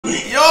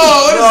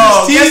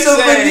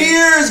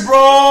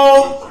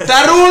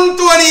Tarun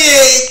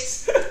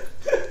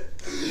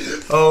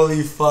 28!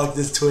 Holy fuck,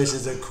 this Twitch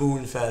is a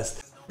coon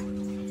fest. You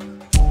know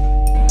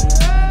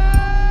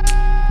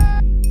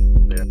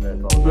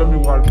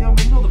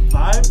the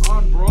vibe?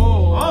 I'm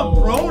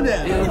bro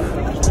now.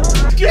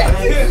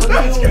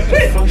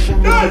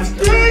 That's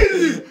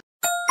crazy.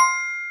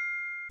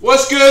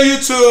 What's good,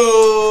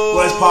 YouTube?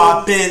 What's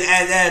poppin'?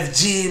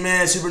 NFG,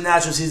 man.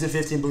 Supernatural Season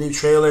 15 Believe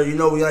trailer. You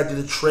know we gotta do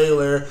the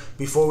trailer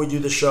before we do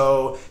the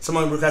show.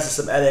 Someone requested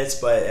some edits,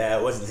 but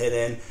it wasn't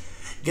hidden.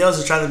 Gales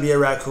is trying to be a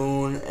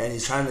raccoon, and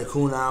he's trying to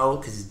coon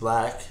out because he's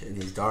black, and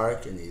he's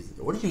dark, and he's...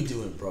 What are you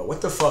doing, bro?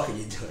 What the fuck are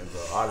you doing,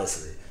 bro?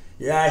 Honestly.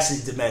 You're actually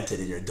demented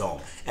in your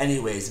dome.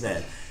 Anyways,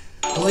 man.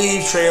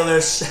 Believe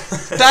trailers.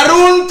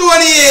 Tarun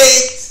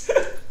 28!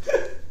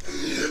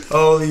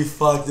 Holy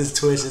fuck, this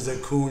Twitch is a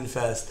coon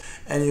fest.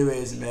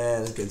 Anyways,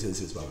 man, let's get into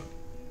this spot.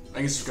 I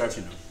can subscribe to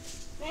you now.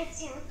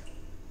 Thanks, yeah.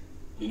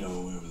 You know,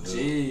 when we were little,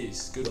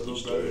 Jeez, good you little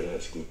started brother.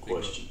 asking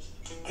questions.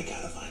 I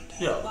gotta find out.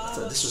 Yo, that's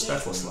a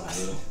disrespectful slap.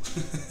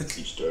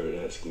 You started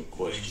asking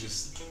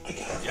questions. I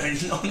gotta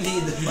find out.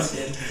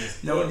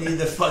 No need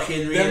to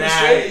fucking react.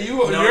 Demonstrate?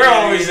 You're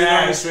always a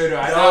demonstrator.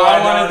 I know, I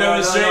want to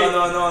demonstrate.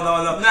 No.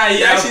 Nah,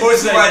 you actually of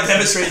course just you want to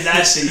demonstrate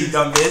that shit, you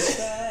dumb bitch.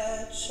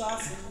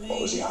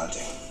 What was he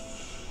hunting?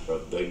 I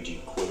begged you,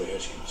 quit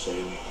asking,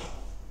 Sammy.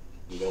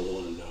 You don't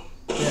want to know.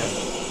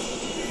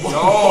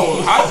 Yo,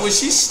 was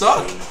she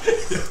stuck?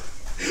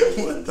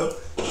 What the?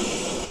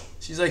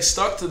 She's like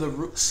stuck to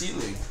the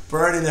ceiling.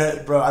 Burning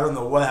her, bro. I don't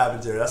know what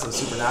happened to her. That's some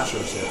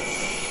supernatural shit.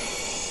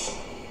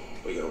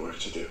 We got work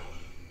to do.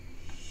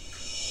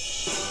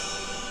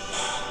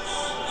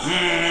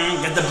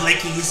 Get the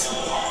blickies.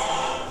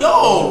 Oh,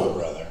 Yo!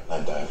 brother,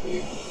 I'd die for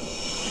you.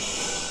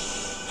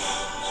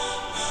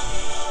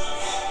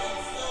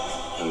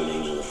 I'm an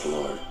angel of the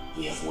Lord.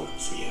 We have work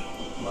for you.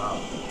 Wow.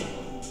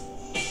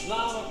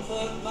 Mama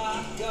put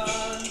my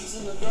guns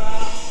in the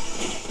ground.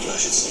 I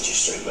should send you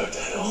straight back to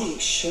hell. Oh,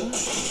 sure.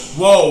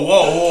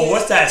 Whoa.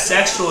 What's that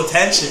sexual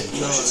tension?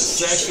 No, the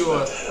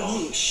sexual.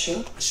 Oh,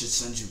 sure. I should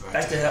send you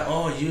Back to hell.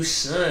 Oh, you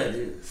should.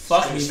 Dude.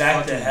 Fuck me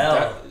back to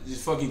hell.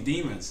 These fucking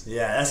demons.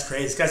 Yeah, that's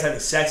crazy. This guy's having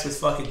sex with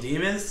fucking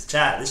demons?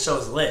 Chat, this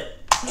show's lit.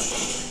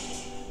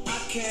 I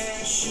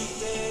can't shoot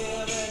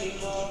them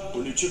anymore.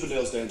 We're new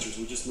Chippendales dancers.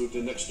 We just moved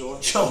in next door.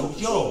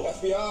 Yo.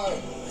 FBI.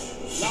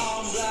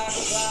 Long black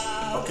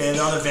cloud. Okay,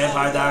 they're on the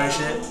Vampire Diary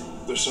shit.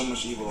 There's so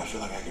much evil, I feel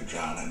like I could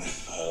drown in it.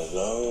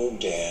 Hello,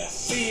 death.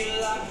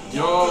 Feel like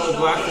Yo, the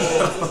black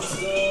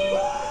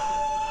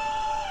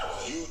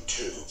You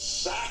two,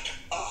 sack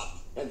up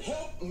and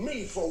help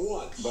me for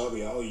once.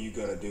 Bobby, all you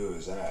gotta do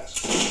is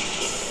ask.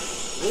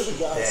 We're the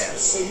guys Damn. who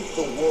saved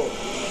the world.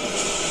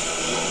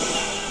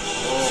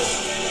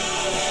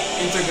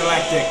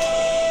 intergalactic.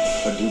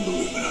 I do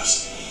believe in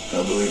us. I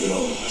believe in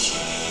all of us.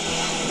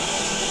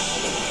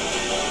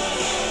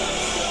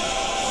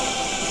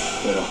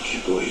 But I'll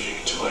keep believing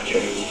until I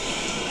can.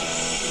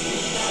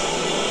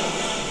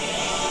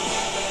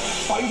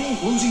 Fighting,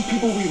 losing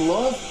people we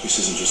love. This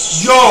isn't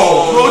just. Yo,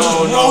 bro just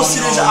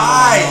roasted his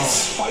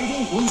eyes.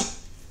 Fighting, losing.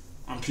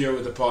 I'm pure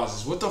with the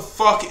pauses. What the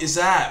fuck is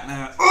that,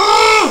 man?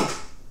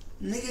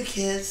 Nigga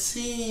can't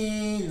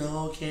see,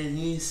 no, can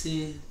he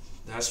see?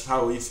 That's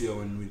how we feel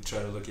when we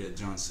try to look at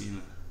John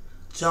Cena.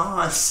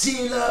 John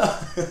Cena.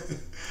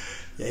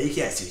 Yeah, he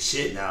can't see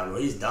shit now, bro.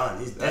 He's done.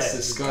 He's dead. That's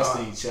He's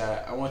disgusting, gone.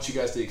 chat. I want you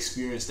guys to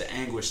experience the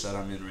anguish that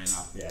I'm in right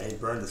now. Yeah, he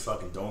burned his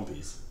fucking dome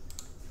piece.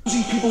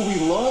 Losing people we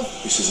love.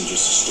 This isn't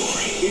just a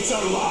story. It's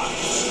our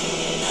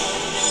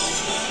lives.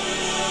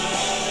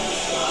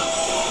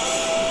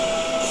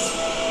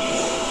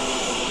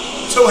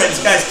 So wait,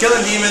 this guy's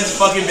killing demons,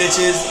 fucking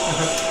bitches.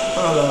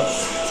 Hold up.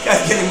 This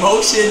guy's getting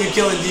motion and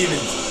killing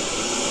demons.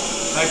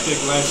 Hectic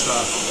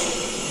lifestyle.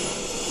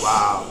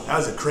 Wow, that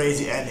was a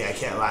crazy ending. I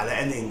can't lie. The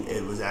ending,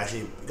 it was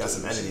actually got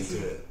some editing to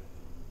it.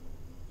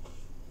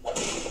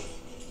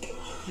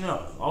 You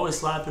know, always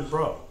slapping,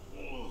 bro.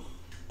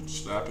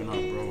 Slapping up,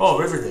 bro. Oh,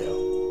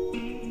 Riverdale.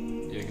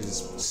 Yeah, because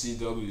it's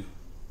CW.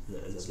 Yeah,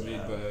 It's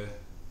made by.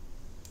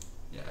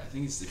 Yeah, I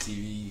think it's the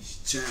TV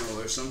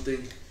channel or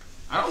something.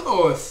 I don't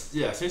know if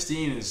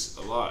 15 is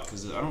a lot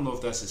because I don't know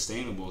if that's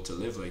sustainable to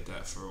live like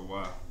that for a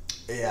while.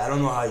 Yeah, I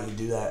don't know how you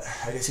do that.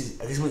 I guess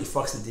when he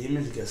fucks the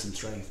demons, he gets some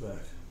strength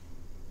back.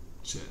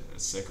 Shit,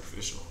 that's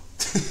sacrificial.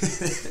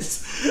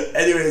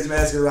 Anyways, man,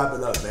 that's gonna wrap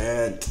it up,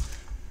 man.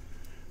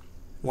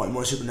 Want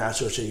more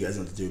supernatural shit? You guys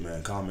know what to do,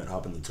 man. Comment,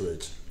 hop on the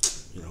Twitch.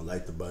 You know,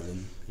 like the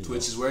button.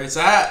 Twitch is where it's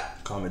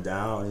at. Comment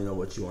down. You know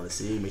what you want to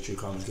see. Make sure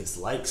your comments gets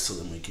likes so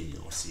then we can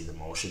see the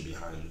motion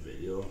behind the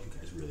video. If you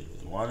guys really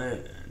want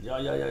it. And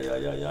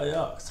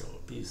yeah. So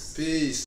peace. Peace.